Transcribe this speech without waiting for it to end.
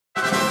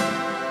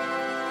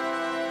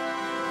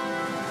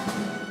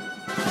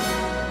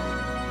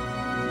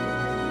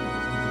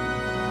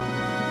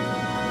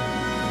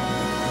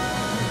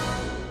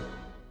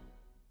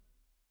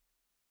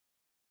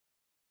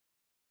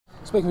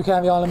Speaking with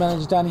Canvey Island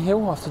manager Danny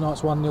Heale after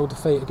tonight's 1-0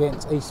 defeat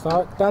against East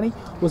Thurrock. Danny,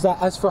 was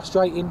that as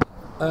frustrating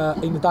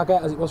in the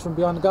dugout as it was from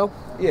behind the goal?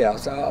 Yeah, I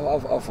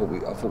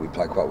thought we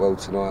played quite well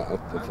tonight.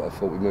 I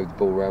thought we moved the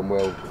ball around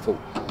well.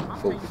 I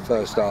thought the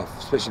first half,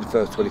 especially the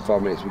first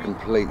 25 minutes, we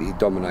completely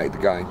dominated the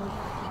game.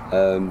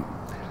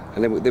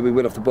 And then we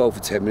went off the ball for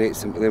 10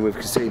 minutes, and then we've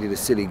conceded a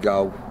silly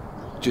goal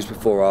just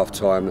before half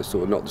time that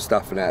sort of knocked the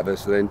stuffing out of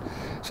us.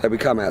 So we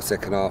come out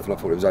second half, and I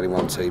thought there was only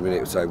one team in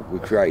it, so we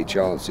created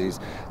chances.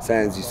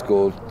 Sandsy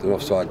scored an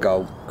offside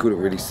goal, couldn't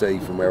really see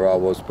from where I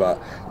was,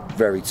 but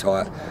very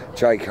tight.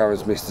 Jay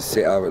Curran's missed a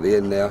sitter at the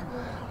end there,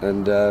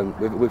 and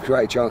we've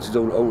created chances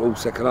all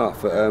second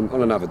half.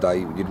 On another day,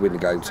 you'd win the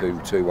game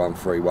 2-1,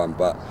 3-1,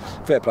 but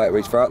fair play to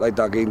East Thurrock. They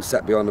dug in,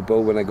 sat behind the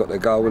ball when they got their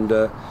goal, and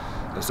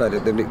I say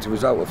that they nicked a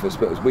result off us,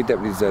 but we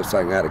definitely deserve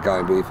something out of the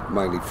game with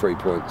mainly 3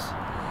 points.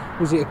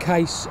 Was it a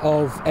case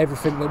of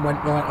everything that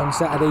went right on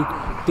Saturday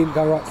didn't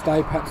go right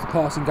today? Perhaps the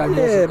passing game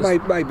wasn't?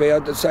 Yeah, maybe.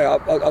 I'd say I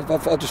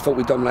just thought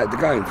we dominated the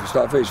game from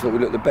start to finish. I thought we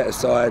looked the better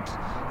side.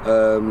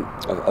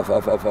 I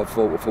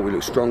thought we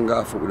looked stronger.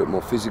 I thought we looked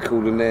more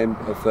physical than them.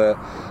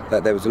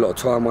 That there was a lot of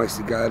time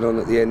wasted going on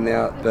at the end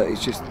now. But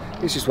it's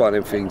just one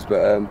of them things.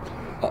 But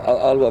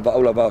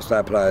all I've asked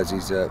our players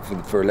is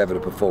for a level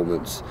of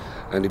performance.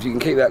 And if you can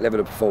keep that level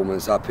of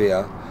performance up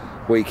here,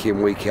 week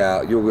in, week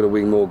out, you're going to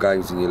win more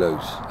games than you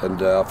lose.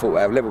 And I thought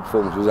our level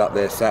performance was up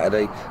there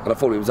Saturday, and I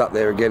thought it was up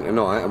there again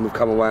tonight, and we've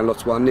come away and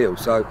lost 1-0.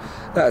 So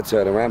that'll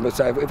turn around. But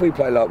so if we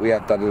play like we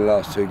have done in the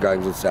last 2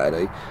 games on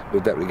Saturday,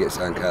 we'll definitely get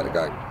something out of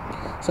the game.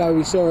 So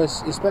we saw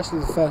us, especially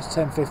the first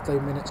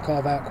 10-15 minutes,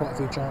 carve out quite a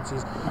few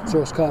chances.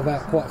 Saw us carve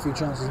out quite a few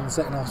chances in the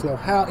second half as well.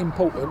 How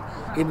important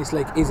in this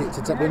league is it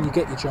to when you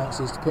get your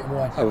chances to put them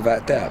away? Oh,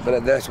 without doubt.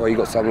 But that's why you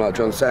got someone like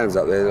John Sands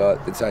up there.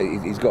 Like they say,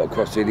 he's got a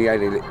cross in.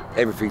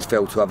 Everything's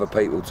fell to other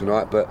people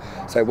tonight. But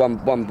say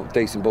one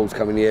decent ball's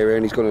come in the area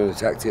and he's gone and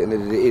attacked it and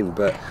headed it in.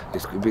 But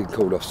it's been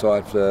called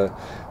offside.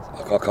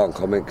 I can't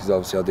comment because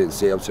obviously I didn't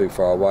see it. I'm too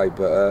far away.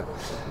 But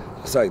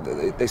I say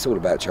it's all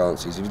about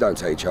chances. If you don't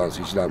take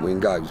chances, you don't win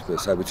games.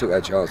 But so we took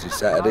our chances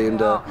Saturday, and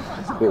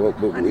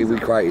we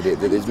created it.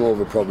 There's more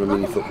of a problem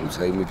in your football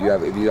team if you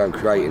don't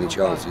create any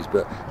chances.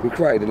 But we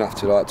created enough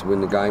tonight to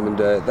win the game, and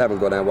they haven't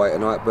gone our way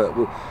tonight. But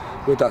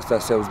we'll dust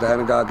ourselves down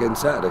and go again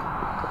Saturday.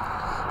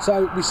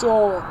 So we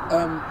saw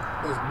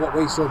what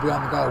we saw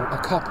behind the goal,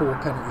 a couple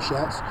of penalty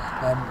shouts,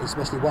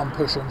 especially one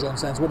push on John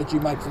Sands. What did you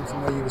make from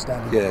where you were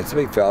standing? Yeah, to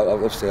be fair,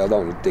 obviously I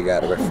don't want to dig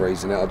out the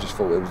referees and that. I just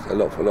thought it was a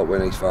lot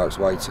went East Thurrock's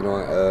way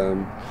tonight.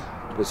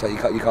 But so you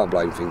can't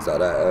blame things like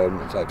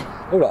that. So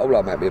all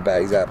I'm happy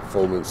about is our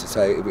performance. To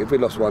say if we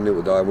lost 1-0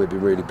 today and we'd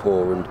been really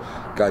poor and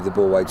gave the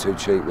ball away too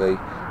cheaply,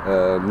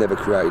 never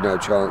created no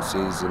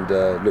chances and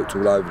looked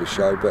all over the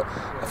show. But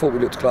I thought we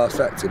looked class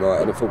act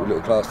tonight, and I thought we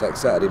looked class act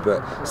Saturday.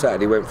 But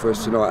Saturday went for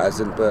us, tonight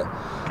hasn't. But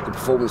the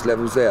performance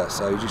level's there,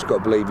 so you just got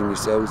to believe in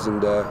yourselves,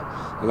 and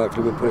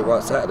hopefully we'll put it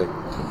right Saturday.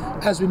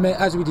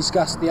 As we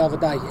discussed the other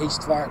day,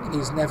 East Thurrock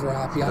is never a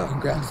happy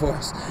hunting ground for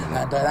us,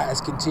 and that has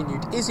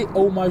continued. Is it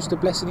almost a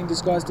blessing in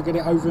disguise to get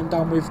it over and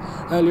done with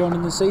early on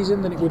in the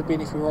season than it would have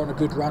been if we were on a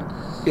good run?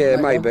 Yeah,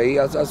 maybe.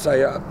 I'd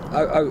say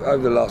over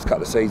the last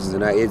couple of seasons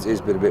and that,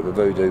 it's been a bit of a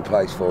voodoo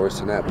place for us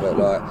and that,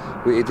 but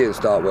it didn't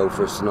start well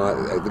for us tonight.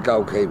 The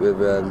goalkeeper,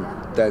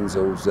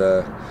 Denzel's,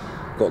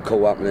 got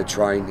caught up in a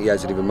train. He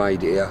hasn't even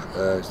made it here.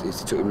 It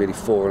took him nearly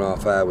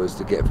 4.5 hours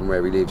to get from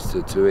where he lives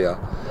to here.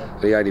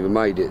 And he ain't even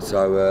made it.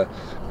 So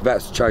we've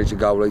had to change the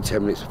goalie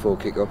 10 minutes before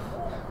kick-off.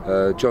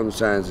 John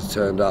Sands has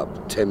turned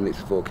up 10 minutes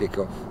before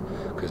kick-off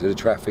because of the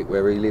traffic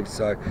where he lives.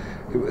 So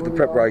the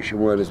preparation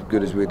weren't as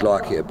good as we'd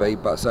like it to be.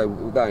 But so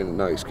that ain't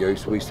no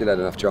excuse. We still had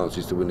enough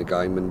chances to win the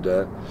game,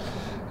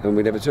 and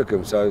we never took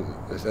them. So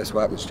that's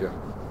what happens to you.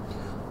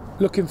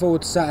 Looking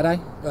forward to Saturday,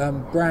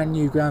 brand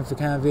new ground for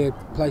Canvey,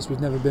 a place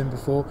we've never been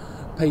before.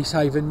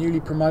 Peacehaven,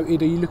 newly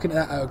promoted. Are you looking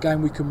at that at a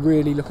game we can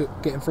really look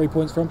at getting 3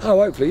 points from? Oh,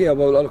 hopefully, yeah.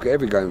 Well, I look at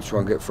every game to try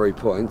and get 3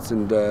 points,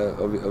 and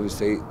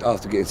obviously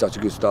after getting such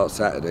a good start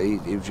Saturday,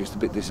 it was just a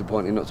bit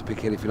disappointing not to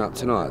pick anything up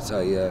tonight.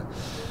 So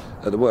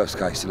at the worst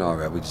case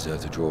scenario, we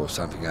deserve to draw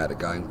something out of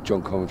the game.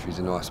 John Coventry's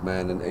a nice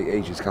man, and he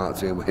just can't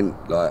see him when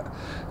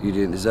you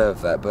didn't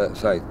deserve that. But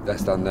say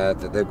that's done there.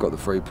 They've got the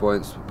 3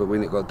 points, but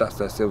we've got to dust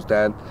ourselves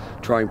down,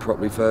 train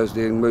properly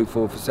Thursday, and move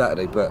forward for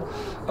Saturday. But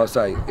I'll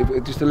say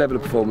if just the level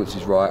of performance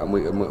is right, and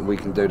we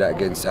can do that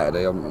again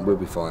Saturday, we'll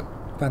be fine.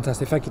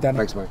 Fantastic, thank you, Danny.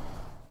 Thanks, mate.